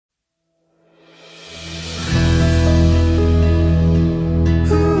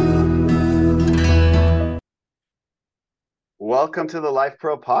Welcome to the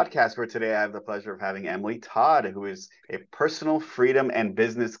LifePro podcast, where today I have the pleasure of having Emily Todd, who is a personal freedom and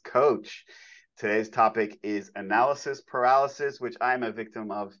business coach. Today's topic is analysis paralysis, which I'm a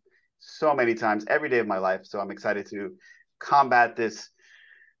victim of so many times every day of my life. So I'm excited to combat this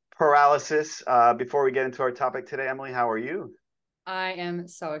paralysis. Before we get into our topic today, Emily, how are you? I am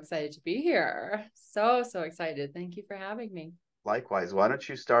so excited to be here. So excited. Thank you for having me. Likewise, why don't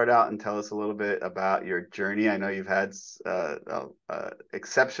you start out and tell us a little bit about your journey? I know you've had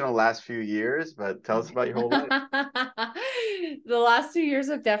exceptional last few years, but tell us about your whole life. The last 2 years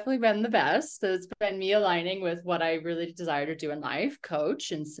have definitely been the best. It's been me aligning with what I really desire to do in life,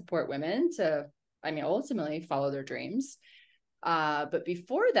 coach and support women to, ultimately follow their dreams. But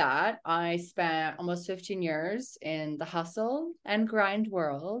before that, I spent almost 15 years in the hustle and grind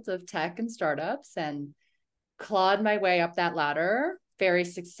world of tech and startups and clawed my way up that ladder very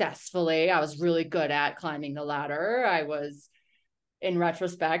successfully. I was really good at climbing the ladder. I was, in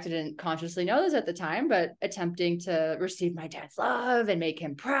retrospect, I didn't consciously know this at the time, but attempting to receive my dad's love and make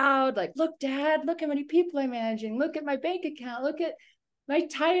him proud. Like, look, Dad, look how many people I'm managing. Look at my bank account. Look at my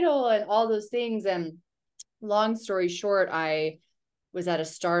title and all those things. And long story short, I was at a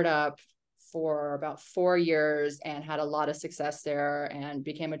startup for about 4 years and had a lot of success there and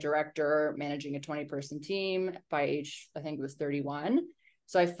became a director managing a 20-person team by age, I think it was 31.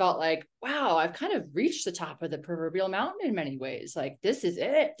 So I felt like, wow, I've kind of reached the top of the proverbial mountain in many ways. Like, this is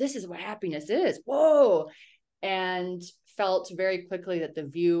it. This is what happiness is. Whoa. And felt very quickly that the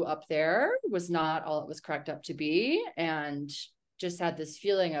view up there was not all it was cracked up to be. And just had this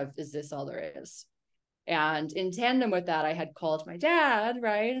feeling of, is this all there is? And in tandem with that, I had called my dad,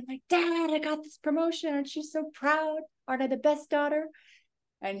 right? I'm like, Dad, I got this promotion. Aren't you so proud? Aren't I the best daughter?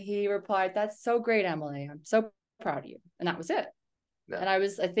 And he replied, that's so great, Emily. I'm so proud of you. And that was it. Yeah. And I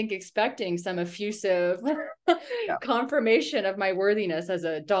was, I think, expecting some effusive Yeah. confirmation of my worthiness as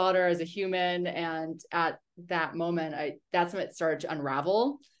a daughter, as a human. And at that moment, that's when it started to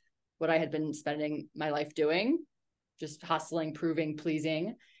unravel what I had been spending my life doing, just hustling, proving,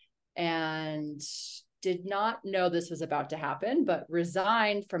 pleasing. And did not know this was about to happen, but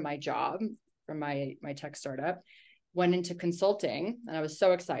resigned from my job, from my tech startup, went into consulting. And I was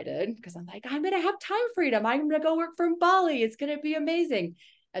so excited because I'm like, I'm going to have time freedom. I'm going to go work from Bali. It's going to be amazing.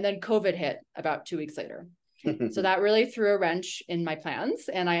 And then COVID hit about 2 weeks later. So that really threw a wrench in my plans.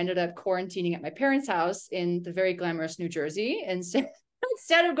 And I ended up quarantining at my parents' house in the very glamorous New Jersey instead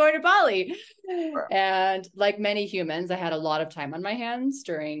of going to Bali. Wow. And like many humans, I had a lot of time on my hands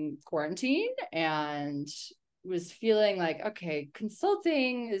during quarantine and was feeling like, okay,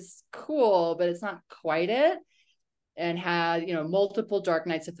 consulting is cool, but it's not quite it. And had, multiple dark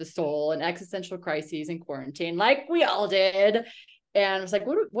nights of the soul and existential crises in quarantine, like we all did. And I was like,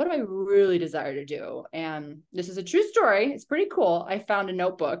 what do I really desire to do? And this is a true story. It's pretty cool. I found a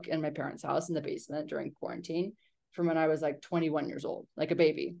notebook in my parents' house in the basement during quarantine from when I was like 21 years old, like a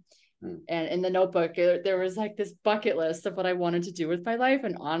baby. And in the notebook, there was like this bucket list of what I wanted to do with my life.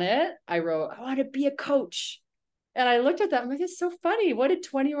 And on it, I wrote, I want to be a coach. And I looked at that. I'm like, it's so funny. What did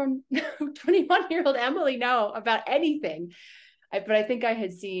 21-year-old Emily know about anything? But I think I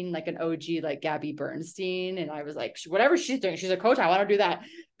had seen like an OG, like Gabby Bernstein. And I was like, whatever she's doing, she's a coach. I want to do that.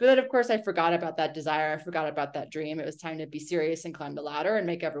 But then, of course, I forgot about that desire. I forgot about that dream. It was time to be serious and climb the ladder and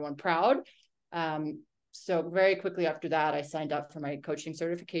make everyone proud. So very quickly after that, I signed up for my coaching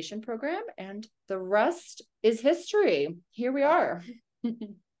certification program, and the rest is history. Here we are.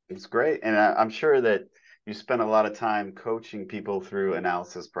 It's great. And I'm sure that you spend a lot of time coaching people through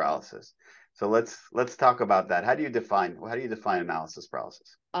analysis paralysis. So let's talk about that. How do you define analysis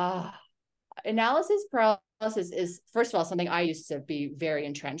paralysis? Analysis paralysis is, first of all, something I used to be very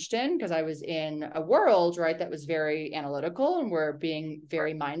entrenched in because I was in a world, right, that was very analytical and where being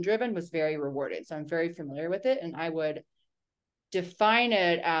very mind driven was very rewarded. So I'm very familiar with it. And I would define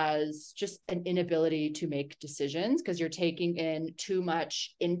it as just an inability to make decisions because you're taking in too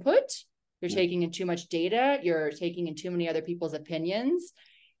much input. You're taking in too much data. You're taking in too many other people's opinions,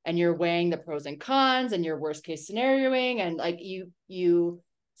 and you're weighing the pros and cons and your worst case scenarioing. And like you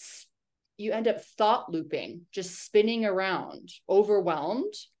end up thought looping, just spinning around,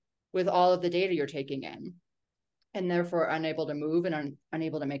 overwhelmed with all of the data you're taking in, and therefore unable to move and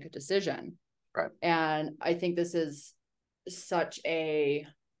unable to make a decision. Right. And I think this is such a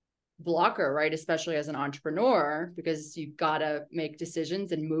blocker, right? Especially as an entrepreneur, because you've got to make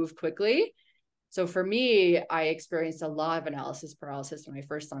decisions and move quickly. So for me, I experienced a lot of analysis paralysis when I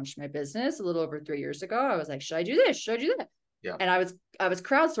first launched my business a little over 3 years ago. I was like, should I do this? Should I do that? Yeah. And I was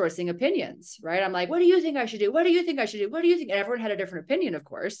crowdsourcing opinions, right? I'm like, what do you think I should do? What do you think I should do? What do you think? And everyone had a different opinion, of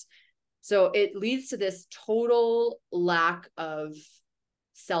course. So it leads to this total lack of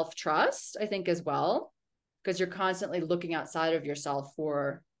self-trust, I think, as well, because you're constantly looking outside of yourself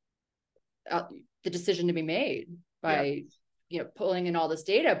for the decision to be made by, pulling in all this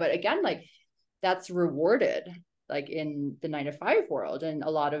data. But again, like that's rewarded, like in the 9 to 5 world and a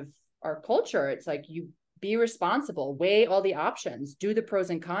lot of our culture. It's like, you be responsible, weigh all the options, do the pros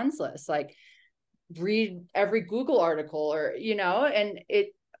and cons list, like read every Google article, or, and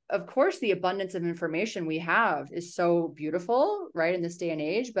it, of course, the abundance of information we have is so beautiful, right, in this day and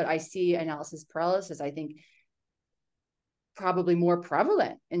age. But I see analysis paralysis, I think, probably more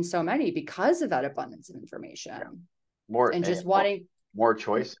prevalent in so many because of that abundance of information. More and just wanting more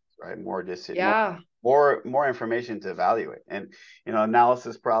choices, right? More yeah more information to evaluate. And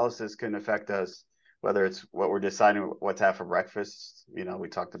analysis paralysis can affect us, whether it's what we're deciding what to have for breakfast. We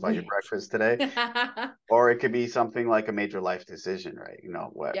talked about your breakfast today. Or it could be something like a major life decision, right?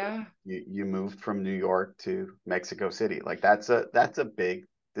 What you moved from New York to Mexico City. Like that's a big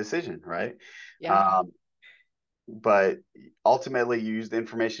decision, right? But ultimately you use the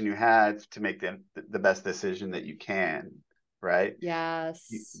information you had to make the best decision that you can, right? Yes.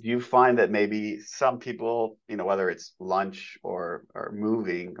 You find that maybe some people, whether it's lunch or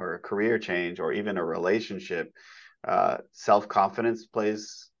moving or a career change or even a relationship, self-confidence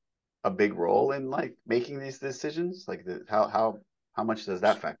plays a big role in like making these decisions? Like how much does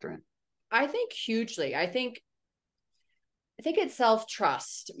that factor in? I think hugely. I think it's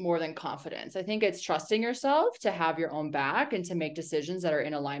self-trust more than confidence. I think it's trusting yourself to have your own back and to make decisions that are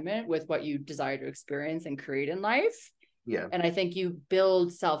in alignment with what you desire to experience and create in life. Yeah. And I think you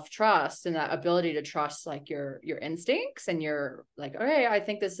build self-trust and that ability to trust like your instincts, and you're like, okay, I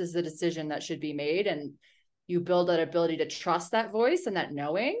think this is the decision that should be made. And you build that ability to trust that voice and that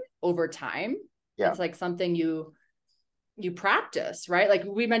knowing over time. Yeah. It's like something you practice, right? Like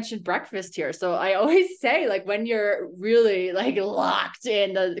we mentioned breakfast here. So I always say, like, when you're really like locked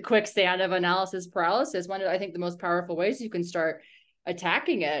in the quicksand of analysis paralysis, one of, I think, the most powerful ways you can start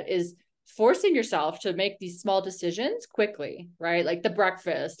attacking it is forcing yourself to make these small decisions quickly, right? Like the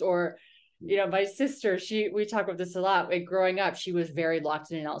breakfast, or, my sister, we talk about this a lot. Like growing up, she was very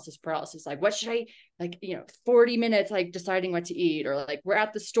locked in analysis paralysis. Like, what should I, like, 40 minutes, like deciding what to eat, or like we're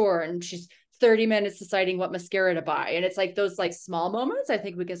at the store and she's 30 minutes deciding what mascara to buy. And it's like those like small moments, I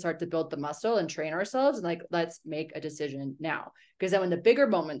think we can start to build the muscle and train ourselves and like, let's make a decision now. Because then when the bigger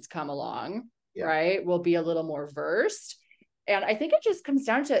moments come along, right, we'll be a little more versed. And I think it just comes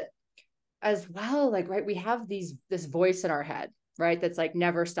down to as well, like, right, we have this voice in our head, right, that's like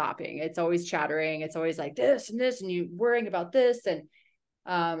never stopping. It's always chattering. It's always like this and this, and you worrying about this. And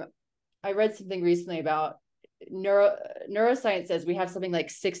I read something recently about neuroscience says we have something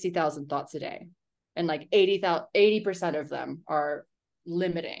like 60,000 thoughts a day, and like 80% of them are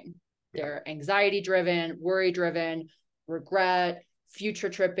limiting. They're anxiety driven, worry driven, regret, future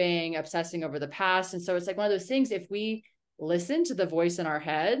tripping, obsessing over the past. And so it's like one of those things, if we listen to the voice in our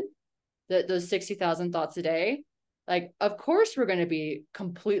head, those 60,000 thoughts a day, like, of course we're going to be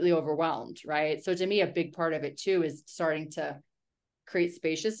completely overwhelmed, right? So to me, a big part of it too is starting to create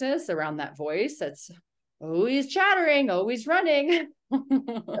spaciousness around that voice that's always chattering, always running.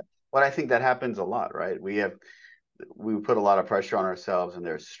 But I think that happens a lot, right? We put a lot of pressure on ourselves, and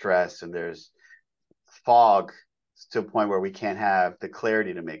there's stress and there's fog to a point where we can't have the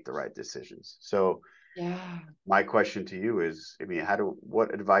clarity to make the right decisions. So my question to you is, I mean,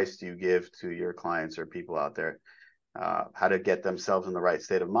 what advice do you give to your clients or people out there, how to get themselves in the right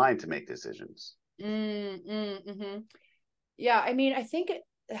state of mind to make decisions? Yeah, I mean, I think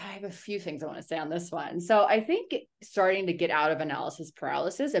I have a few things I want to say on this one. So I think starting to get out of analysis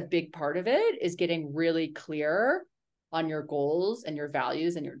paralysis, a big part of it is getting really clear on your goals and your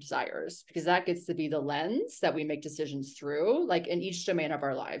values and your desires, because that gets to be the lens that we make decisions through, like in each domain of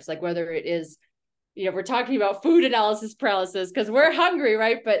our lives. Like whether it is, we're talking about food analysis paralysis because we're hungry,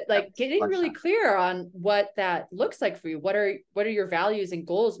 right? But like getting really clear on what that looks like for you. What are your values and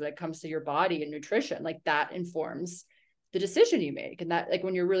goals when it comes to your body and nutrition? Like that informs the decision you make. And that, like,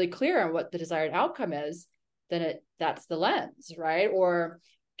 when you're really clear on what the desired outcome is, then that's the lens, right? Or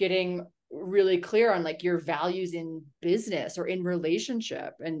getting really clear on like your values in business or in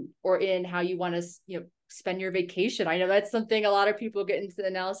relationship, and or in how you want to spend your vacation. I know that's something a lot of people get into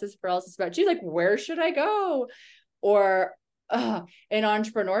analysis paralysis about too, like, where should I go? Or in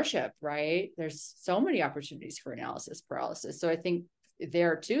entrepreneurship, right, there's so many opportunities for analysis paralysis. So I think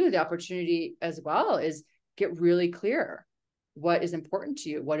there too, the opportunity as well is get really clear what is important to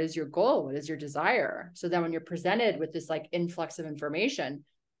you, what is your goal, what is your desire, so that when you're presented with this like influx of information,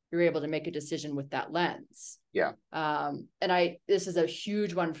 you're able to make a decision with that lens. Yeah. And this is a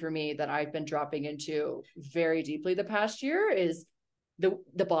huge one for me that I've been dropping into very deeply the past year, is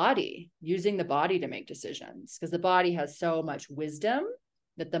the body, using the body to make decisions, because the body has so much wisdom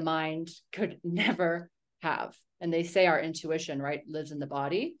that the mind could never have. And they say our intuition, right, lives in the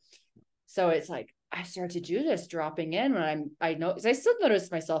body. So it's like, I started to do this, dropping in when I know, because I still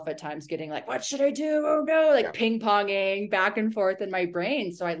notice myself at times getting like, what should I do? Oh no, like ping ponging back and forth in my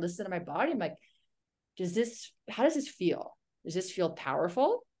brain. So I listen to my body. I'm like, how does this feel? Does this feel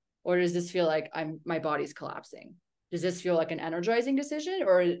powerful? Or does this feel like my body's collapsing? Does this feel like an energizing decision?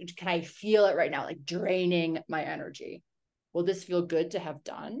 Or can I feel it right now, like draining my energy? Will this feel good to have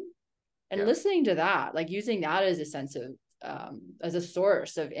done? And listening to that, like using that as a sense of, as a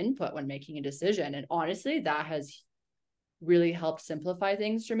source of input when making a decision. And honestly, that has really helped simplify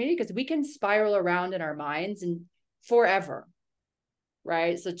things for me, because we can spiral around in our minds and forever.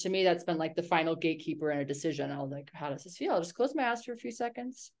 Right. So to me, that's been like the final gatekeeper in a decision. I'll like, how does this feel? I'll just close my eyes for a few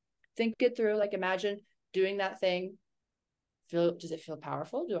seconds, think it through, like imagine doing that thing. Does it feel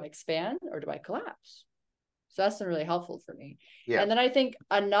powerful? Do I expand or do I collapse? So that's been really helpful for me. Yeah. And then I think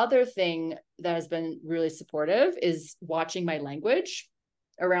another thing that has been really supportive is watching my language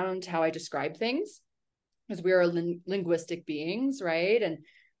around how I describe things, because we are linguistic beings, right? And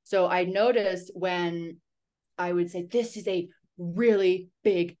so I noticed when I would say, this is a really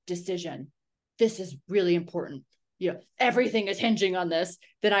big decision, this is really important, everything is hinging on this,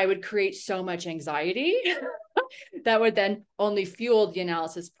 then I would create so much anxiety that would then only fuel the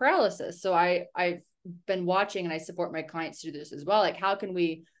analysis paralysis. So I've been watching, and I support my clients to do this as well. Like, how can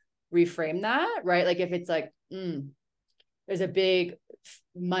we reframe that, right? Like if it's like, there's a big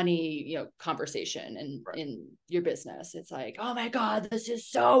money, conversation in your business. It's like, oh my God, this is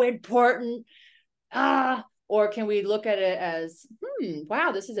so important. Or can we look at it as,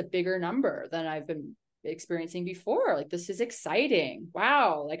 wow, this is a bigger number than I've been experiencing before. Like, this is exciting.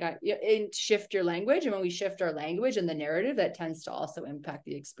 Wow. Like and shift your language. And when we shift our language and the narrative, that tends to also impact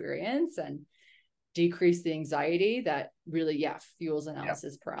the experience and decrease the anxiety that really, fuels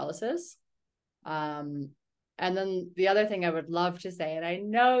analysis paralysis. And then the other thing I would love to say, and I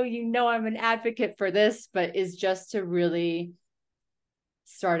know, I'm an advocate for this, but is just to really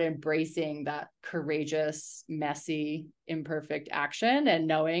start embracing that courageous, messy, imperfect action, and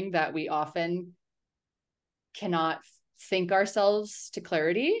knowing that we often cannot think ourselves to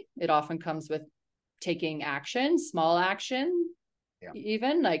clarity. It often comes with taking action, small action,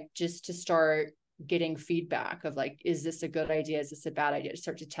 even like just to start getting feedback of like, is this a good idea? Is this a bad idea? To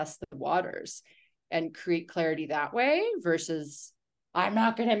start to test the waters and create clarity that way, versus I'm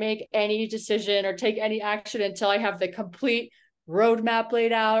not going to make any decision or take any action until I have the complete roadmap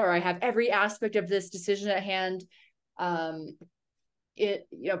laid out, or I have every aspect of this decision at hand,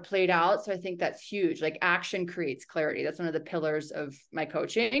 played out. So I think that's huge. Like, action creates clarity. That's one of the pillars of my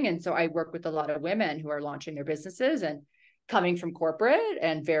coaching. And so I work with a lot of women who are launching their businesses and coming from corporate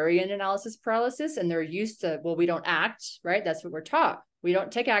and very in analysis paralysis. And they're used to, well, we don't act, right? That's what we're taught. We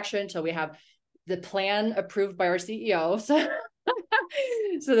don't take action until we have the plan approved by our CEO.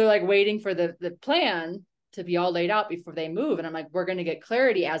 So they're like waiting for the plan to be all laid out before they move. And I'm like, we're going to get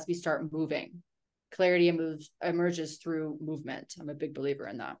clarity as we start moving. Clarity emerges through movement. I'm a big believer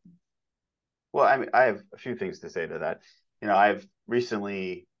in that. Well, I mean, I have a few things to say to that. I've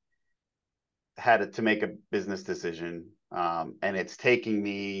recently had to make a business decision, and it's taking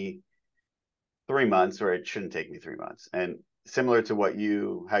me 3 months, or it shouldn't take me 3 months. And similar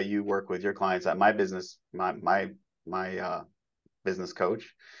to how you work with your clients at my business, my business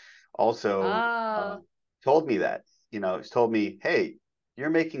coach also told me that, he's told me, hey, you're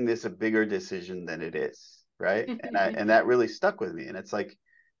making this a bigger decision than it is, right? And that really stuck with me. And it's like,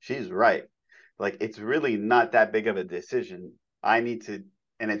 she's right. Like, it's really not that big of a decision. And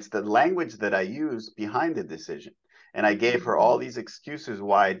it's the language that I use behind the decision. And I gave her all these excuses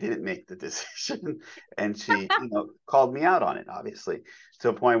why I didn't make the decision. And she, called me out on it, obviously, to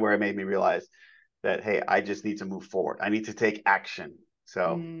a point where it made me realize that, hey, I just need to move forward. I need to take action.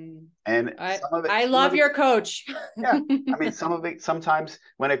 So, and I love your coach. Yeah. I mean, some of it, sometimes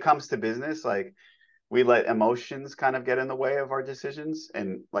when it comes to business, like, we let emotions kind of get in the way of our decisions.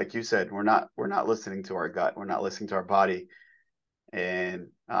 And like you said, we're not listening to our gut. We're not listening to our body. And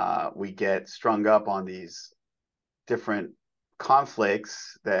we get strung up on these different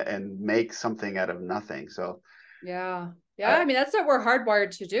conflicts and make something out of nothing. So, yeah. I mean, that's what we're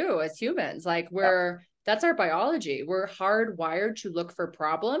hardwired to do as humans. Like, that's our biology. We're hardwired to look for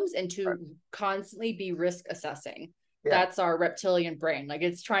problems and to constantly be risk assessing. That's our reptilian brain. Like,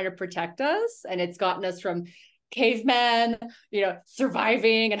 it's trying to protect us, and it's gotten us from cavemen,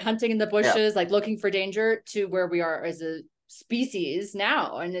 surviving and hunting in the Yeah. bushes, like looking for danger, to where we are as a species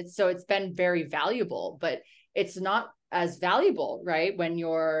now. And it's been very valuable, but it's not as valuable, right, when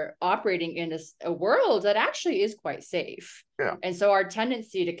you're operating in a world that actually is quite safe. Yeah. And so our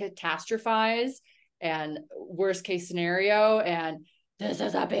tendency to catastrophize and worst case scenario and this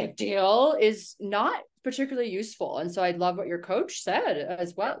is a big deal is not particularly useful. And so I love what your coach said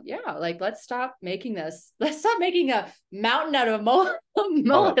as well. Yeah, like let's stop making a mountain out of a Oh, that's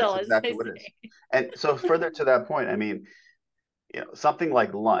molehill, as exactly they what it is. say. And so further to that point, I mean, something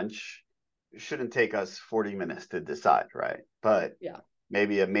like lunch shouldn't take us 40 minutes to decide, right? But Yeah.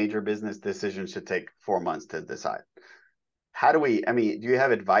 maybe a major business decision should take 4 months to decide. How do we, I mean, do you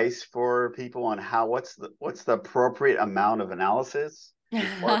have advice for people on what's the appropriate amount of analysis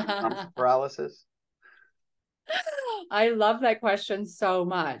before it becomes paralysis? I love that question so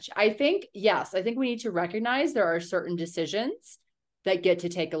much. Yes, I think we need to recognize there are certain decisions that get to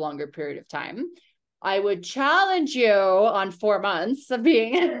take a longer period of time. I would challenge you on 4 months of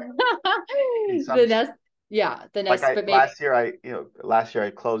being In the some, next, yeah, the like next, but maybe, last year I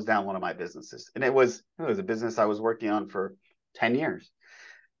closed down one of my businesses, and it was a business I was working on for 10 years.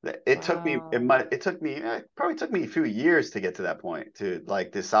 It took me wow. it probably took me a few years to get to that point to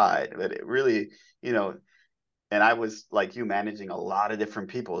like decide, but it really, you know, and I was like you managing a lot of different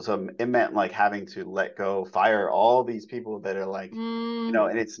people. So it meant like having to let go, fire all these people that are like, Mm,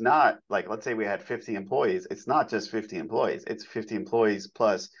 and it's not like, let's say we had 50 employees. It's not just 50 employees. It's 50 employees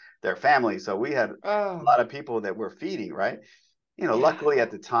plus their families. So we had a oh, lot of people that we're feeding, right? yeah. Luckily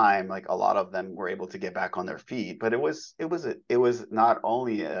at the time, like a lot of them were able to get back on their feet, but it was not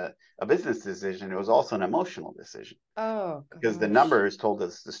only a business decision, it was also an emotional decision Oh because the gosh. numbers told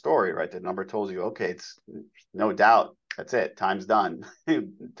us the story, right? The number told you, okay, it's no doubt, that's it, time's done,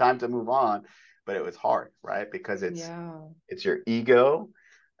 time to move on. But it was hard, right? Because Yeah. it's your ego,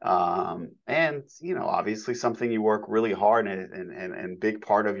 and obviously something you work really hard and big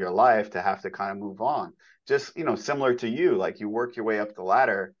part of your life to have to kind of move on. Just similar to you, like you work your way up the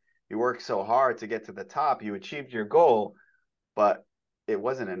ladder, you work so hard to get to the top, you achieved your goal, but it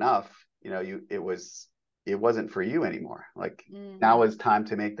wasn't enough. It wasn't for you anymore. Like now Mm-hmm. is time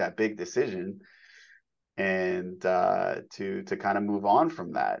to make that big decision and to kind of move on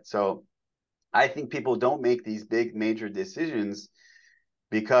from that. So I think people don't make these big major decisions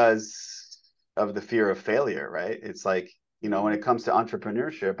because of the fear of failure, right? It's like, when it Mm. comes to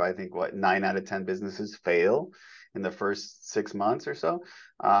entrepreneurship, I think what 9 out of 10 businesses fail in the first 6 months or so.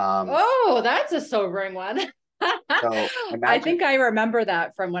 Um, Oh, that's a sobering one. so I imagine, think I remember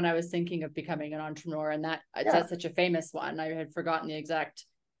that from when I was thinking of becoming an entrepreneur, and yeah, that's such a famous one. I had forgotten the exact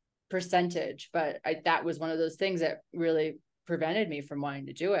percentage, but that was one of those things that really prevented me from wanting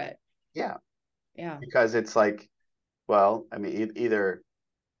to do it. yeah, Yeah. because it's like, well, I mean,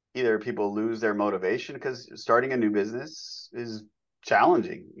 either people lose their motivation because starting a new business is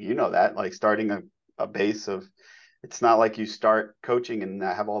challenging. You know that, like starting a base of, it's not like you start coaching and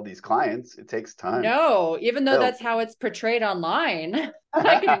have all these clients. It takes time to No, even though build. that's how it's portrayed online.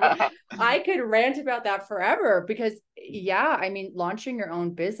 I could I could rant about that forever because yeah, I mean launching your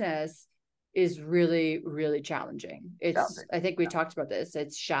own business is really really challenging. Challenging. I think we talked about this.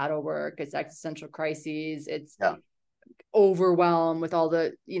 It's shadow work, it's existential crises, it's Yeah, overwhelm with all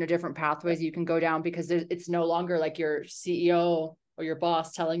the different yeah, pathways you can go down because it's no longer like your CEO or your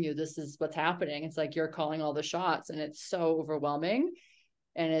boss telling you this is what's happening. It's like you're calling all the shots, and it's so overwhelming,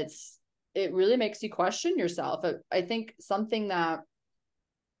 and it really makes you question yourself. I think something that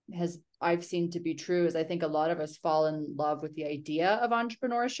I've seen to be true is I think a lot of us fall in love with the idea of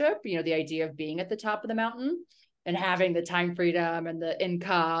entrepreneurship, the idea of being at the top of the mountain and having the time freedom and the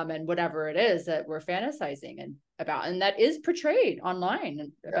income and whatever it is that we're fantasizing and about. And that is portrayed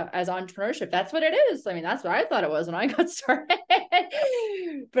online yeah, about as entrepreneurship. That's what it is. I mean, that's what I thought it was when I got started.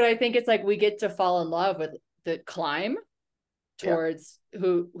 But I think it's like we get to fall in love with the climb yeah, towards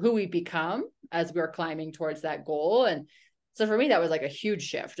who we become as we're climbing towards that goal. And so for me that was like a huge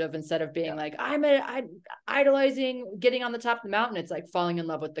shift of, instead of being yeah, like I'm idolizing getting on the top of the mountain, it's like falling in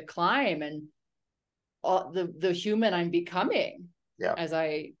love with the climb and all the human I'm becoming yeah, as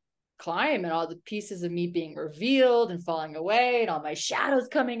I climb, and all the pieces of me being revealed and falling away and all my shadows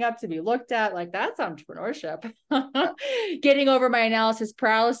coming up to be looked at. Like that's entrepreneurship. yeah, Getting over my analysis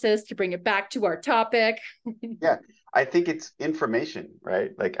paralysis, to bring it back to our topic. yeah. I think it's information,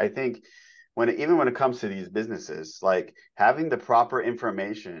 right? Like I think even when it comes to these businesses, like having the proper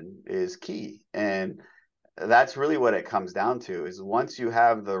information is key. And that's really what it comes down to, is once you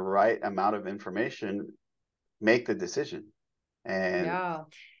have the right amount of information, make the decision. and Yeah.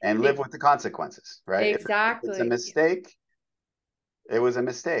 live with the consequences, right? If it's a Exactly. mistake, it was a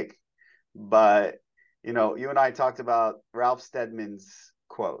mistake. But you and I talked about Ralph Steadman's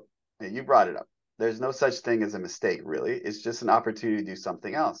quote. And you brought it up. There's no such thing as a mistake, really. It's just an opportunity to do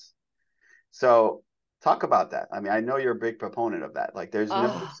something else. So talk about that. I mean, I know you're a big proponent of that. Like, there's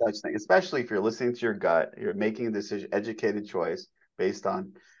no Oh, such thing, especially if you're listening to your gut, you're making a decision, educated choice based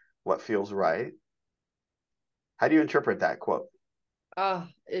on what feels right. How do you interpret that quote? oh,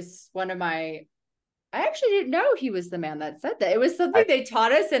 it's one of my, I actually didn't know he was the man that said that. It was something I, they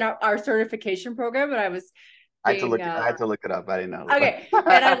taught us in our certification program when I was being I had to look it up. I didn't know. okay.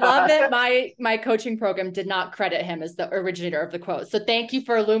 And I love that my coaching program did not credit him as the originator of the quote. So thank you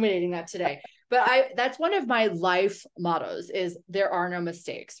for illuminating that today. But that's one of my life mottos is there are no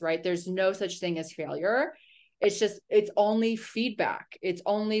mistakes, right? There's no such thing as failure. It's only feedback. It's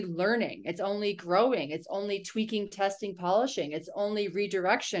only learning. It's only growing. It's only tweaking, testing, polishing. It's only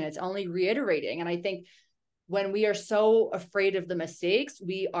redirection. It's only reiterating. And I think when we are so afraid of the mistakes,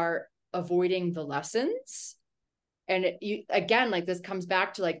 we are avoiding the lessons. And you, again, like this comes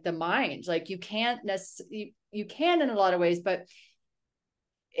back to like the mind, like you can't necessarily, you can in a lot of ways, but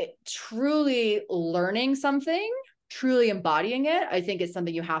truly learning something, truly embodying it, I think it's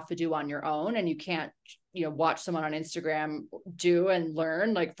something you have to do on your own. And you can't, watch someone on Instagram do and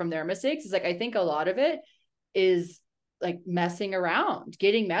learn like from their mistakes. It's like, I think a lot of it is like messing around,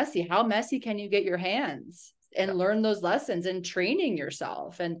 getting messy. How messy can you get your hands Yeah. and learn those lessons and training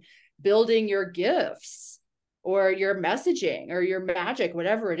yourself and building your gifts or your messaging or your magic,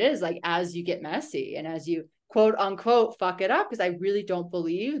 whatever it is, like as you get messy and as you quote unquote fuck it up, because I really don't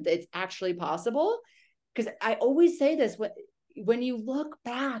believe that it's actually possible. Because I always say this, when you look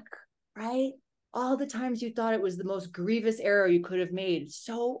back, right, all the times you thought it was the most grievous error you could have made,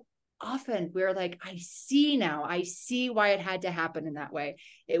 so often we're like, I see now, I see why it had to happen in that way.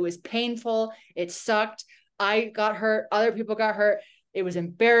 It was painful, it sucked, I got hurt, other people got hurt, it was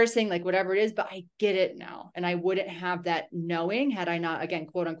embarrassing, like whatever it is, but I get it now. And I wouldn't have that knowing had I not, again,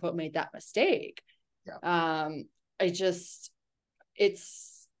 quote unquote, made that mistake. Yeah. I just, it's,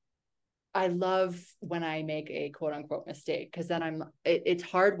 I love when I make a quote unquote mistake, because then it's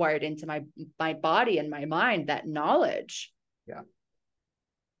hardwired into my body and my mind, that knowledge. Yeah.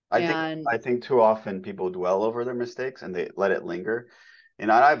 And I think too often people dwell over their mistakes and they let it linger.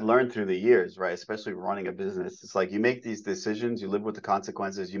 And I've learned through the years, right? Especially running a business, it's like you make these decisions, you live with the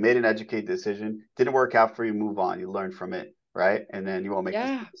consequences. You made an educated decision, didn't work out for you, move on. You learn from it, right? And then you won't make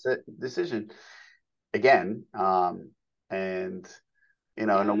yeah, this decision again. And in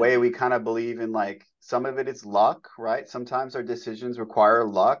a yeah, way, we kind of believe in like some of it is luck, right? Sometimes our decisions require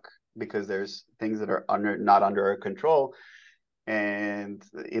luck because there's things that are not under our control, and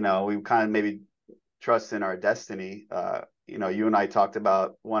we kind of maybe trust in our destiny. You and I talked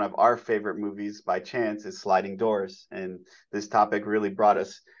about one of our favorite movies by chance is Sliding Doors, and this topic really brought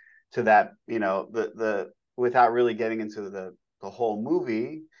us to that. The without really getting into the whole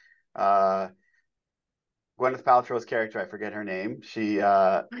movie. Gwyneth Paltrow's character, I forget her name.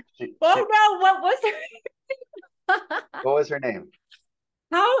 oh no, what was it? What was her name?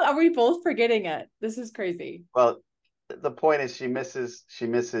 How are we both forgetting it? This is crazy. Well, the point is she misses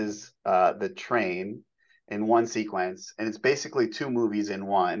the train in one sequence, and it's basically two movies in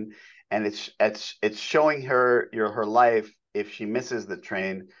one, and it's showing her life if she misses the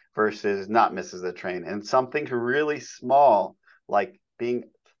train versus not misses the train, and something really small like being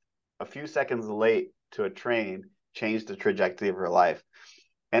a few seconds late to a train changed the trajectory of her life.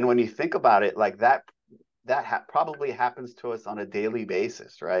 And when you think about it, like that probably happens to us on a daily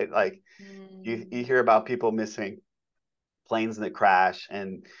basis, right? Like you hear about people missing planes that crash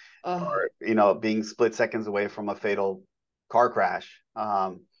and Oh, or being split seconds away from a fatal car crash.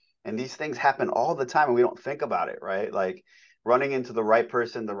 And these things happen all the time and we don't think about it, right? Like running into the right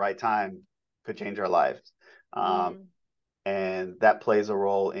person the right time could change our lives. um, mm. and that plays a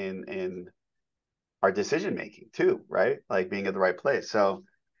role in our decision making too, right? Like being at the right place. So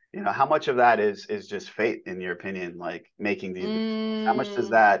how much of that is just fate in your opinion, like making these decisions? How much does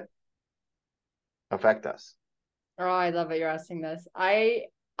Mm. that affect us? Oh, I love it. You're asking this. I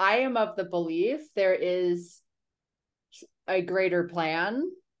am of the belief there is a greater plan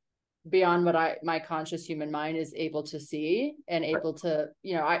beyond what my conscious human mind is able to see and Right. able to,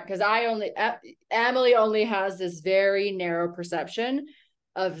 because I only Emily only has this very narrow perception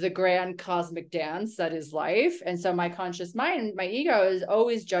of the grand cosmic dance that is life. And so my conscious mind, my ego is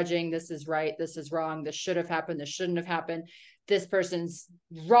always judging, this is right, this is wrong, this should have happened, this shouldn't have happened. this person's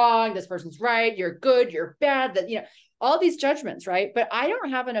wrong, this person's right, you're good, you're bad, that, all these judgments, right? But I don't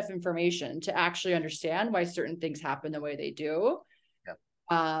have enough information to actually understand why certain things happen the way they do.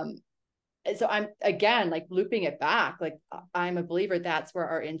 Yeah. So I'm, again, like looping it back, like I'm a believer that's where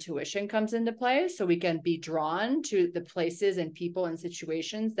our intuition comes into play. So we can be drawn to the places and people and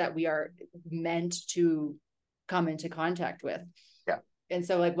situations that we are meant to come into contact with. Yeah. And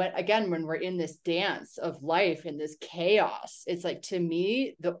so like when we're in this dance of life, in this chaos, it's like, to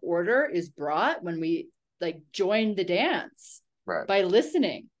me, the order is brought when we like join the dance, right, by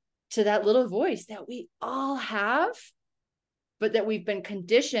listening to that little voice that we all have, but that we've been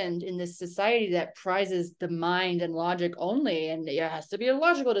conditioned in this society that prizes the mind and logic only, and it has to be a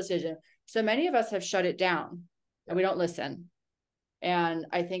logical decision. So many of us have shut it down, and we don't listen. And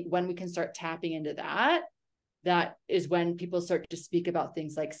I think when we can start tapping into that, that is when people start to speak about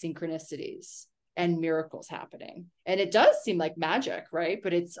things like synchronicities and miracles happening. And it does seem like magic, right?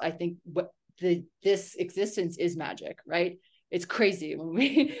 But it's, I think, this existence is magic, right? It's crazy when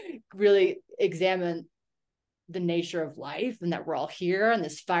we really examine the nature of life, and that we're all here on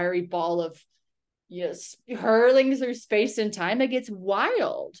this fiery ball of, hurling through space and time. It gets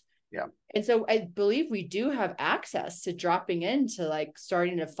wild. Yeah. And so I believe we do have access to dropping into, like,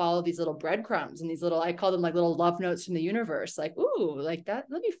 starting to follow these little breadcrumbs and these little, I call them like little love notes from the universe. Like, ooh, like that,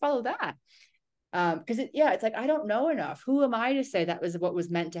 let me follow that. Because it's like, I don't know enough. Who am I to say that was what was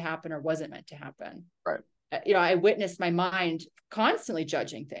meant to happen or wasn't meant to happen? Right. I witnessed my mind constantly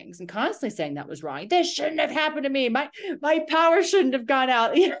judging things and constantly saying that was wrong. This shouldn't have happened to me. My power shouldn't have gone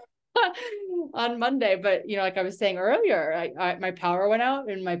out on Monday. But like I was saying earlier, my power went out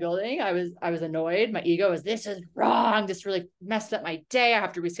in my building. I was annoyed. My ego was, this is wrong. This really messed up my day. I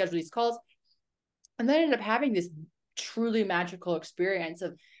have to reschedule these calls. And then I ended up having this truly magical experience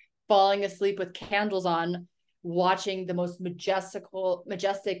of falling asleep with candles on, watching the most majestic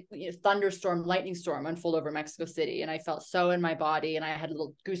thunderstorm, lightning storm unfold over Mexico City. And I felt so in my body, and I had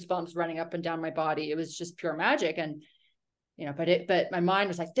little goosebumps running up and down my body. It was just pure magic. And, but my mind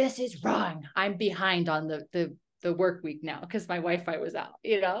was like, this is wrong. I'm behind on the work week now, because my Wi-Fi was out,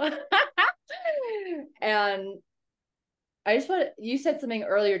 And you said something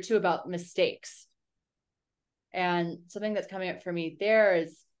earlier too about mistakes. And something that's coming up for me there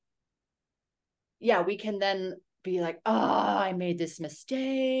is, we can then be like, oh, I made this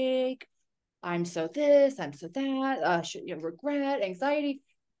mistake. I'm so this, I'm so that, regret, anxiety.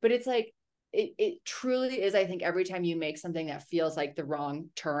 But it's like, it truly is, I think, every time you make something that feels like the wrong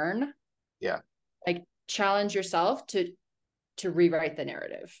turn, like, challenge yourself to rewrite the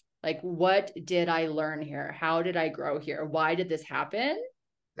narrative. Like, what did I learn here? How did I grow here? Why did this happen?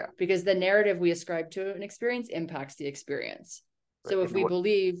 Because the narrative we ascribe to an experience impacts the experience. So if we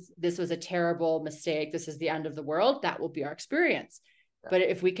believe this was a terrible mistake, this is the end of the world, that will be our experience. But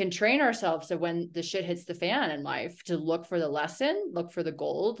if we can train ourselves, so when the shit hits the fan in life, to look for the lesson, look for the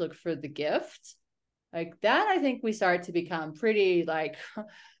gold, look for the gift, like that, I think we start to become pretty like,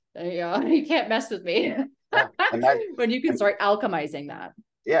 you can't mess with me. When you can start alchemizing that.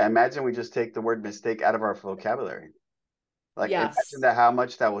 Yeah. Imagine we just take the word mistake out of our vocabulary. Like, yes. Imagine that, how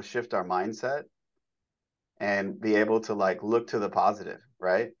much that will shift our mindset and be able to like look to the positive,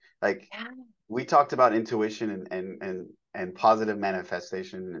 right? Like, we talked about intuition and positive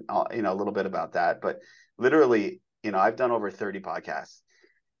manifestation, and a little bit about that, but literally, I've done over 30 podcasts,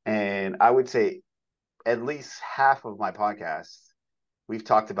 and I would say at least half of my podcasts, we've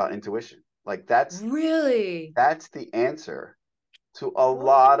talked about intuition. Like, that's the answer to a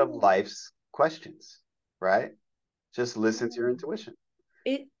lot of life's questions, right? Just listen to your intuition.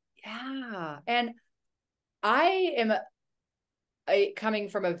 And I am coming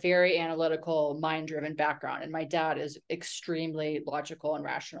from a very analytical, mind-driven background, and my dad is extremely logical and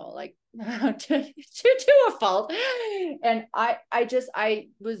rational, like to a fault. And I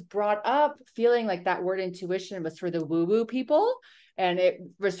was brought up feeling like that word intuition was for the woo-woo people, and it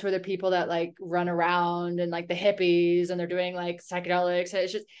was for the people that like run around and like the hippies, and they're doing like psychedelics. And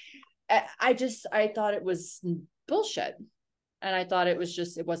it's just, I thought it was bullshit, and I thought it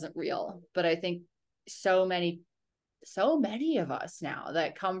wasn't real. But I think so many of us now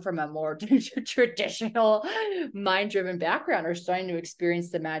that come from a more traditional mind-driven background are starting to experience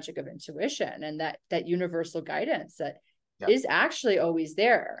the magic of intuition, and that universal guidance that is actually always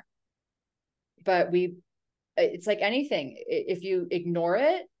there. But it's like anything, if you ignore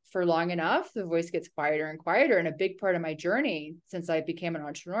it for long enough, the voice gets quieter and quieter. And a big part of my journey since I became an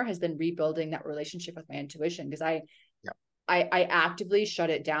entrepreneur has been rebuilding that relationship with my intuition, because I actively shut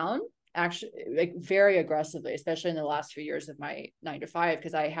it down, actually, like very aggressively, especially in the last few years of my 9 to 5,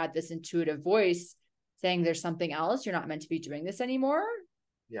 because I had this intuitive voice saying there's something else, you're not meant to be doing this anymore.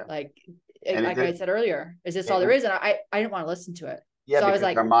 Yeah. Like, And like I said earlier, is this all there it, is? And I didn't want to listen to it. yeah, So I was because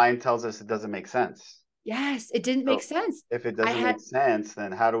like, our mind tells us it doesn't make sense. yes, it didn't make So sense. if it I doesn't had, make sense,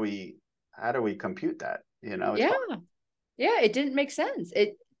 then how do we compute that? It's yeah, hard. yeah, it didn't make sense.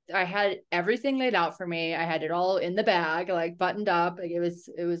 I had everything laid out for me. I had it all in the bag, like buttoned up. Like it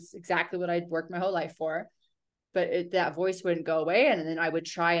was exactly what I'd worked my whole life for. But that voice wouldn't go away, and then I would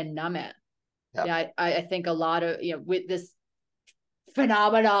try and numb it. Yeah. Yeah, I think a lot of, with this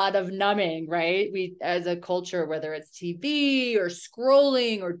phenomenon of numbing, right? We, as a culture, whether it's TV or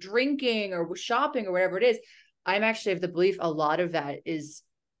scrolling or drinking or shopping or whatever it is, I'm actually of the belief a lot of that is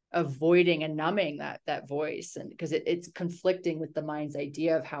avoiding and numbing that voice, and because it's conflicting with the mind's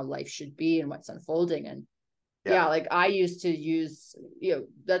idea of how life should be and what's unfolding. And Yeah. yeah, like I used to use,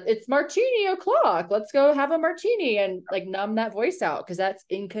 that it's martini o'clock, let's go have a martini, and like numb that voice out, because that's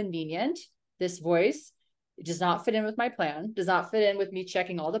inconvenient. This voice, it does not fit in with my plan, does not fit in with me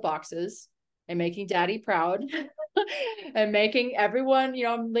checking all the boxes and making daddy proud and making everyone,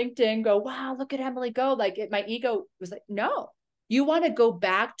 on LinkedIn go, wow, look at Emily go. Like my ego was like, no, you want to go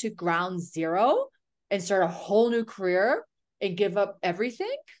back to ground zero and start a whole new career and give up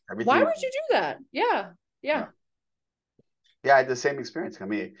everything? Why Everything. would you do that? Yeah. Yeah. Yeah. Yeah, I had the same experience. I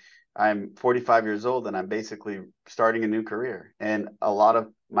mean, I'm 45 years old and I'm basically starting a new career. And a lot of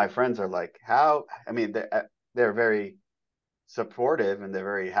my friends are like, how? I mean, they're very supportive and they're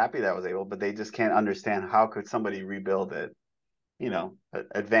very happy that I was able, but they just can't understand how could somebody rebuild at,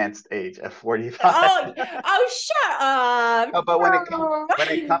 advanced age at 45. Shut up. No, but when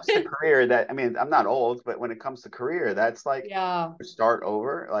it comes to career, I mean, I'm not old, but when it comes to career, that's like Yeah. start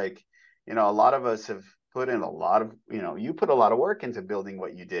over. Like, a lot of us have put in a lot of, you put a lot of work into building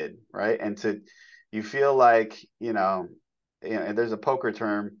what you did, right? And you feel like, and there's a poker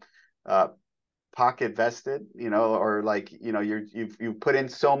term, uh, pocket vested, or like, you've put in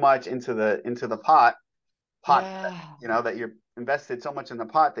so much into the pot, Yeah. that you're invested so much in the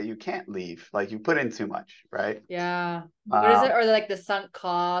pot that you can't leave. Like you put in too much, right? Yeah. What is it? Um, Or like the sunk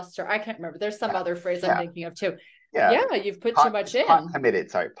cost, or I can't remember. There's some yeah, other phrase I'm yeah, thinking of too. yeah. Yeah, you've put too Pot, much it's pot in. committed.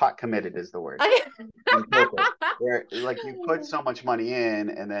 Sorry, pot committed is the word in poker. Where like you put so much money in,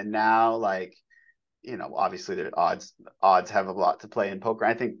 and then now like obviously the odds have a lot to play in poker.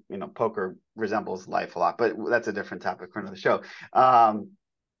 I think poker resembles life a lot, but that's a different topic for another show.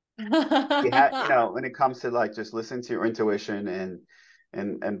 You have when it comes to like just listening to your intuition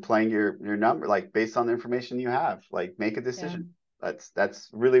and playing your number like based on the information you have, like make a Yeah. decision. That's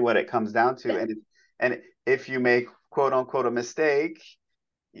really what it comes down to. And if you make quote unquote a mistake,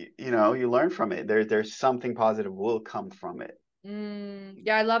 you learn from it. There's something positive will come from it.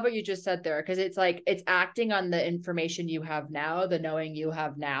 Yeah, I love what you just said there, because it's like it's acting on the information you have now, the knowing you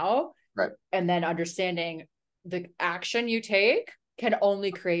have now, Right. and then understanding the action you take can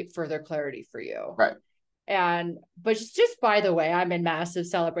only create further clarity for you. Right. And but just by the way, I'm in massive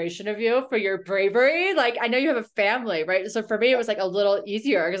celebration of you for your bravery. Like I know you have a family, right? So for me, it was like a little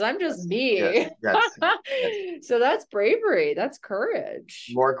easier because I'm just Yes. me. Yes. Yes. So that's bravery. That's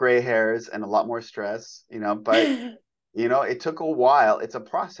courage. More gray hairs and a lot more stress, but it took a while. It's a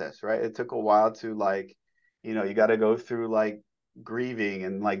process, right? It took a while to like, you got to go through like grieving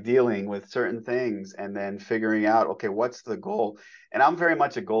and like dealing with certain things and then figuring out, okay, what's the goal? And I'm very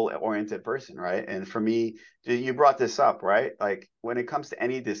much a goal-oriented person, right? And for me, you brought this up, right? Like when it comes to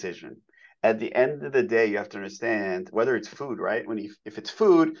any decision, at the end of the day, you have to understand whether it's food, right? If it's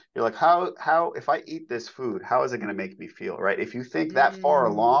food, you're like, how if I eat this food, how is it going to make me feel, right? If you think that far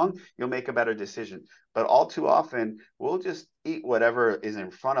along, you'll make a better decision. But all too often, we'll just eat whatever is in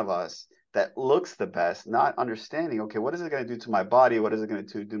front of us that looks the best, not understanding, okay, what is it going to do to my body? What is it going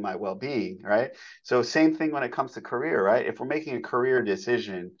to do my well-being, right? So same thing when it comes to career, right? If we're making a career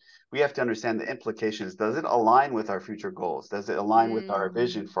decision, we have to understand the implications. Does it align with our future goals? Does it align with our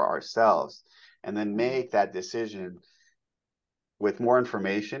vision for ourselves? And then make that decision with more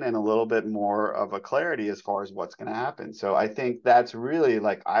information and a little bit more of a clarity as far as what's going to happen. So I think that's really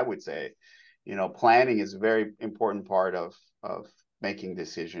like I would say, planning is a very important part of making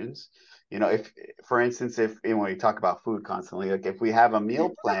decisions. If for instance, if when we talk about food constantly, like if we have a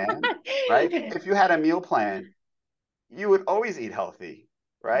meal plan, right? If you had a meal plan, you would always eat healthy,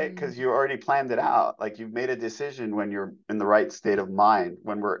 right? Because you already planned it out. Like you've made a decision when you're in the right state of mind.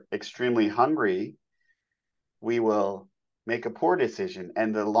 When we're extremely hungry, we will make a poor decision.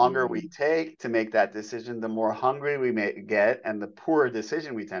 And the longer we take to make that decision, the more hungry we may get and the poorer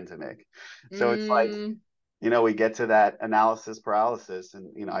decision we tend to make. So it's like, we get to that analysis paralysis.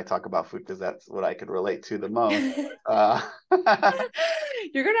 And, I talk about food because that's what I could relate to the most.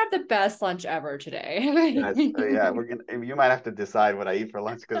 You're gonna have the best lunch ever today. Yes, yeah, you might have to decide what I eat for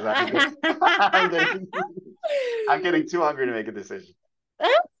lunch because I'm getting, I'm getting too hungry to make a decision.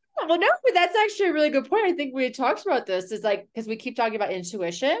 Well, no, but that's actually a really good point. I think we had talked about this is like, because we keep talking about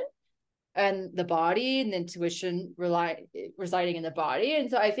intuition and the body and the intuition residing in the body.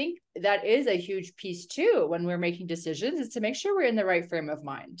 And so I think that is a huge piece too, when we're making decisions, is to make sure we're in the right frame of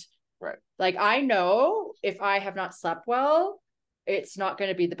mind. Right. Like, I know if I have not slept well, it's not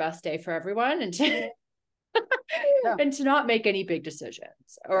going to be the best day for everyone. And to, Yeah. and to not make any big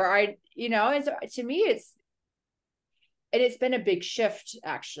decisions, or and so to me, it's been a big shift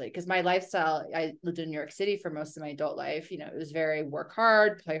actually, because my lifestyle, I lived in New York City for most of my adult life. It was very work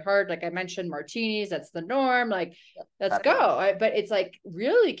hard, play hard. Like I mentioned, martinis, that's the norm. Like, let's go. But it's like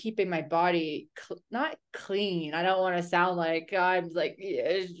really keeping my body not clean. I don't want to sound like I'm like,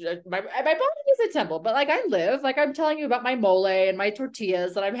 my body is a temple, but like I live, like I'm telling you about my mole and my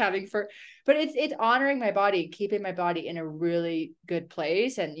tortillas that I'm having but it's honoring my body, keeping my body in a really good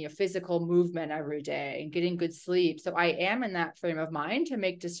place, and physical movement every day and getting good sleep. So I am in that frame of mind to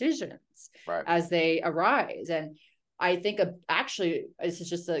make decisions as they arise. And I think actually this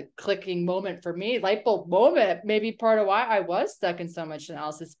is just a clicking moment for me, light bulb moment, maybe part of why I was stuck in so much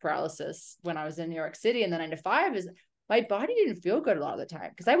analysis paralysis when I was in New York City in the 9 to 5, is my body didn't feel good a lot of the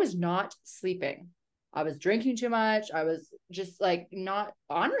time because I was not sleeping. I was drinking too much. I was just like not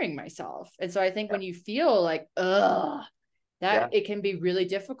honoring myself. And so I think when you feel like, it can be really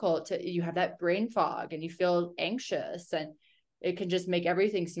difficult you have that brain fog and you feel anxious, and it can just make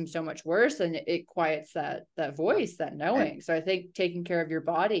everything seem so much worse, and it quiets that voice, that knowing. So I think taking care of your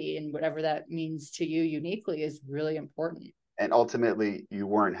body and whatever that means to you uniquely is really important. And ultimately you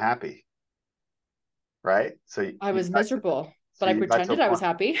weren't happy, right? So I was miserable, but I pretended I was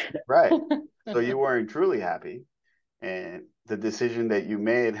happy. Right. So you weren't truly happy, and the decision that you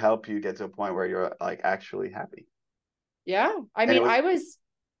made helped you get to a point where you're like actually happy. Yeah. I mean, I'm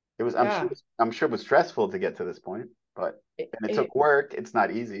sure it was stressful to get to this point, but it took work. It's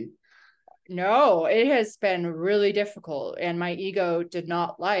not easy. No, it has been really difficult. And my ego did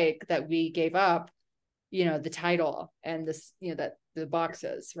not like that we gave up, the title and this, that the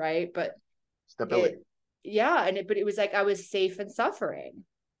boxes, right? But stability. But it was like I was safe and suffering.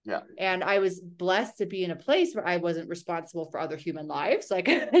 Yeah. And I was blessed to be in a place where I wasn't responsible for other human lives. Like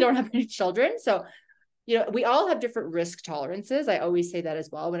I don't have any children. So, we all have different risk tolerances. I always say that as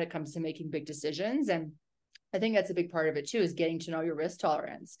well when it comes to making big decisions. And I think that's a big part of it too, is getting to know your risk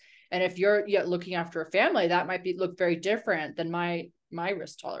tolerance. And if you're looking after a family, that might look very different than my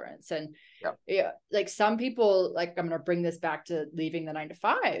risk tolerance. And like some people, like I'm going to bring this back to leaving the 9 to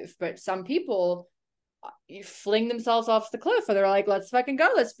 5, but some people fling themselves off the cliff and they're like, let's fucking go,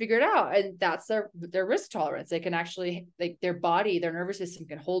 let's figure it out. And that's their risk tolerance. They can actually, like, their body, their nervous system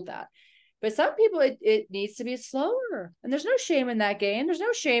can hold that. But some people, it needs to be slower. And there's no shame in that game. There's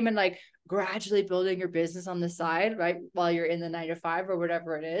no shame in like gradually building your business on the side, right? While you're in the 9 to 5 or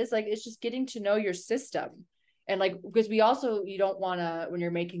whatever it is. Like, it's just getting to know your system. And like, because you don't want to, when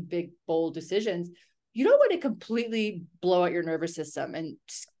you're making big, bold decisions, you don't want to completely blow out your nervous system and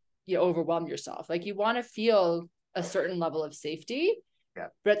overwhelm yourself. Like, you want to feel a certain level of safety,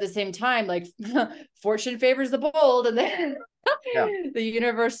 but at the same time, like fortune favors the bold, and then the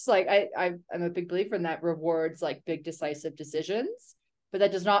universe, like I'm a big believer in that, rewards like big decisive decisions, but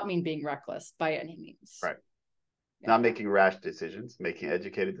that does not mean being reckless by any means. Right. Not making rash decisions, making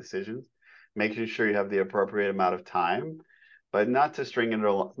educated decisions, making sure you have the appropriate amount of time, but not to string it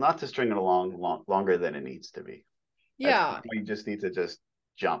along longer than it needs to be. You just need to just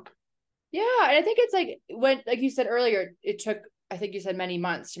jump. Yeah. And I think it's like when, like you said earlier, it took, I think you said, many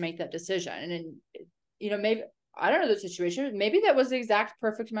months to make that decision. And then, maybe, I don't know the situation, maybe that was the exact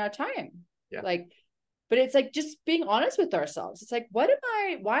perfect amount of time. Yeah. Like, but it's like just being honest with ourselves. It's like, why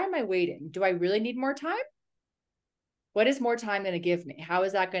am I waiting? Do I really need more time? What is more time going to give me? How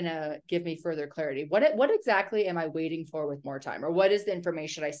is that going to give me further clarity? What exactly am I waiting for with more time? Or what is the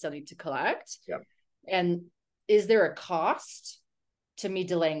information I still need to collect? Yeah. And is there a cost to me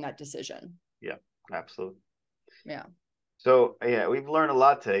delaying that decision? Yeah, absolutely. Yeah. So we've learned a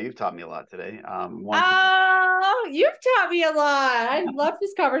lot today. You've taught me a lot today. You've taught me a lot. I love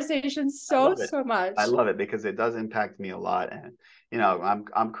this conversation so much. I love it because it does impact me a lot. And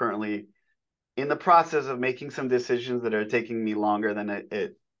I'm currently in the process of making some decisions that are taking me longer than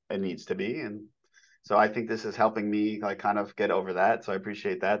it needs to be. And so I think this is helping me like kind of get over that. So I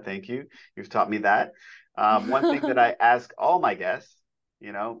appreciate that. Thank you. You've taught me that. One thing that I ask all my guests,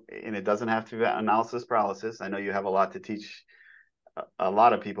 and it doesn't have to be analysis paralysis. I know you have a lot to teach a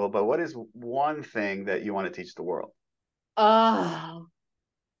lot of people, but what is one thing that you want to teach the world? Oh,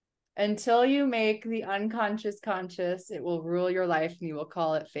 Until you make the unconscious conscious, it will rule your life and you will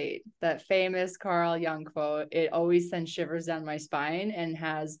call it fate. That famous Carl Jung quote, it always sends shivers down my spine and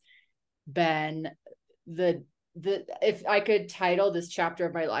has been the if I could title this chapter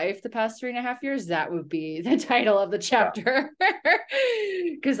of my life the past 3.5 years, that would be the title of the chapter.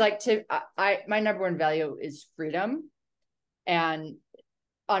 Because like my number one value is freedom, and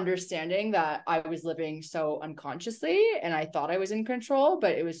understanding that I was living so unconsciously and I thought I was in control,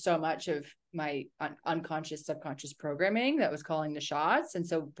 but it was so much of my unconscious, subconscious programming that was calling the shots. And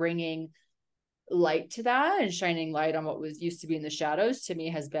so bringing light to that and shining light on what was used to be in the shadows, to me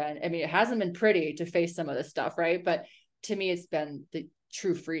has been, I mean, it hasn't been pretty to face some of this stuff, right? But to me, it's been the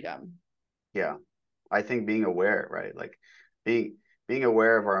true freedom. Yeah. I think being aware, right? Like being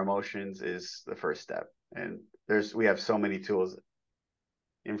aware of our emotions is the first step. And we have so many tools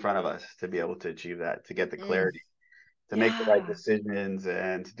in front of us to be able to achieve that, to get the clarity, to make the right decisions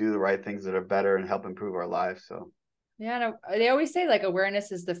and to do the right things that are better and help improve our lives. So yeah, no, they always say like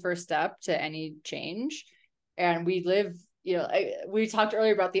awareness is the first step to any change. And we live, you know, we talked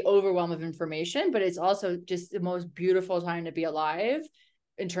earlier about the overwhelm of information, but it's also just the most beautiful time to be alive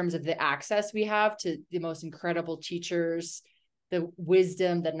in terms of the access we have to the most incredible teachers, the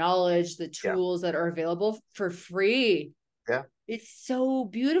wisdom, the knowledge, the tools that are available for free. Yeah. It's so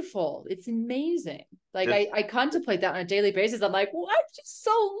beautiful. It's amazing. Like I contemplate that on a daily basis. I'm like, well, I'm just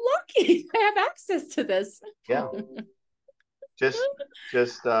so lucky I have access to this. Yeah. just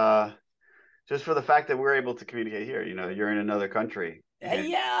for the fact that we're able to communicate here, you know, you're in another country.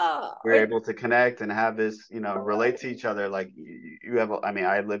 We're able to connect and have this, you know, relate to each other. Like you have, I mean,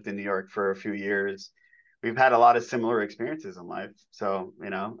 I lived in New York for a few years. We've had a lot of similar experiences in life. So,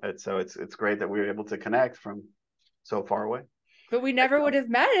 you know, it's great that we were able to connect from so far away. But we never would have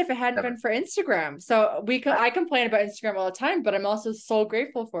met if it hadn't been for Instagram. So I complain about Instagram all the time, but I'm also so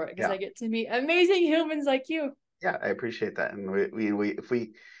grateful for it because I get to meet amazing humans like you. Yeah, I appreciate that. And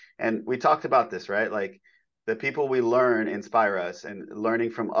we talked about this, right? Like the people we learn inspire us, and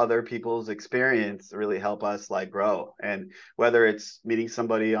learning from other people's experience really help us like grow. And whether it's meeting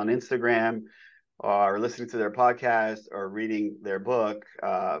somebody on Instagram or listening to their podcast or reading their book,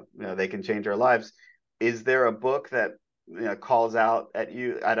 you know, they can change our lives. Is there a book that, you know, calls out at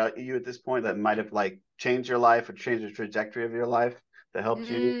you at this point that might have like changed your life or changed the trajectory of your life, that helped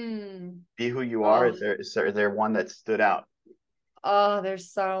you be who you are? Is there one that stood out? Oh,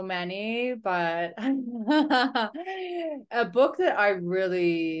 there's so many, but a book that I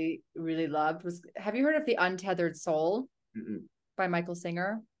really, really loved was, have you heard of The Untethered Soul by Michael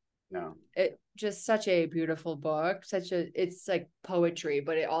Singer? No. It just such a beautiful book, it's like poetry,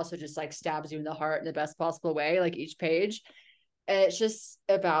 but it also just like stabs you in the heart in the best possible way, like each page. And it's just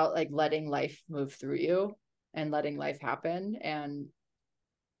about like letting life move through you and letting life happen and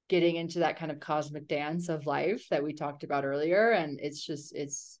getting into that kind of cosmic dance of life that we talked about earlier. And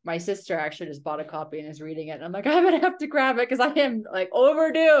it's my sister actually just bought a copy and is reading it. And I'm like, I'm gonna have to grab it because I am like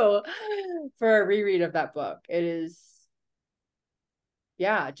overdue for a reread of that book. It is,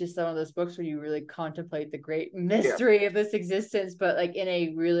 yeah, just some of those books where you really contemplate the great mystery of this existence, but like in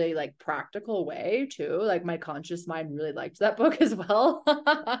a really like practical way too. Like my conscious mind really liked that book as well.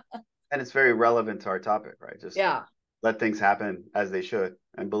 And it's very relevant to our topic, right? Just let things happen as they should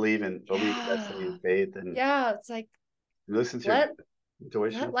and believe in destiny and faith. And it's like listen to your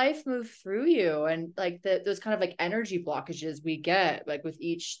intuition. Let life move through you. And like those kind of like energy blockages we get like with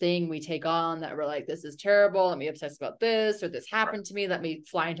each thing we take on, that we're like, this is terrible, let me obsess about this, or this happened to me, let me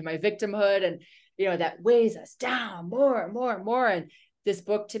fly into my victimhood, and you know, that weighs us down more and more and more. And this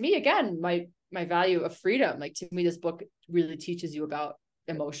book, to me, again, my value of freedom, like to me this book really teaches you about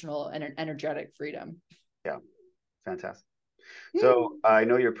emotional and energetic freedom. Yeah, fantastic. So I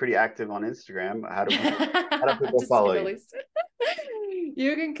know you're pretty active on Instagram. How do people follow you?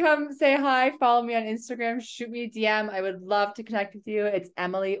 You can come say hi, follow me on Instagram, shoot me a DM. I would love to connect with you. It's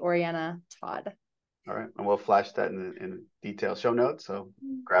Emily Oriana Todd. All right, and we'll flash that in detail show notes. So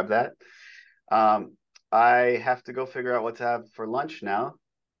grab that. I have to go figure out what to have for lunch now.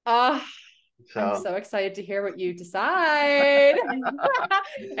 I'm so excited to hear what you decide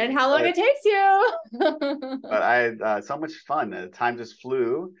and how long it takes you. But I had so much fun. The time just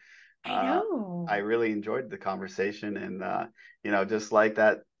flew. I know. I really enjoyed the conversation, and you know, just like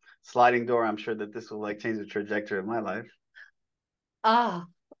that sliding door, I'm sure that this will like change the trajectory of my life.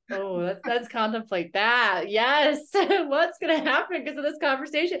 Let's contemplate that. Yes. What's going to happen because of this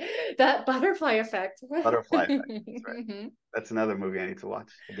conversation? That butterfly effect. Butterfly effect. That's right. That's another movie I need to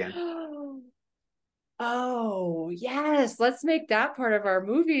watch again. Oh, yes. Let's make that part of our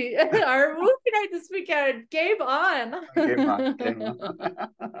movie, our movie night this weekend. Game on. Game on, game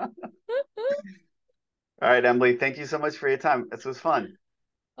on. All right, Emily, thank you so much for your time. This was fun.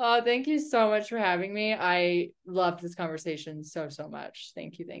 Oh, thank you so much for having me. I loved this conversation so, so much.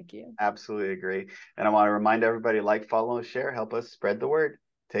 Thank you. Thank you. Absolutely agree. And I want to remind everybody, like, follow, share, help us spread the word.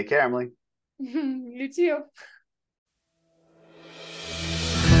 Take care, Emily. You too.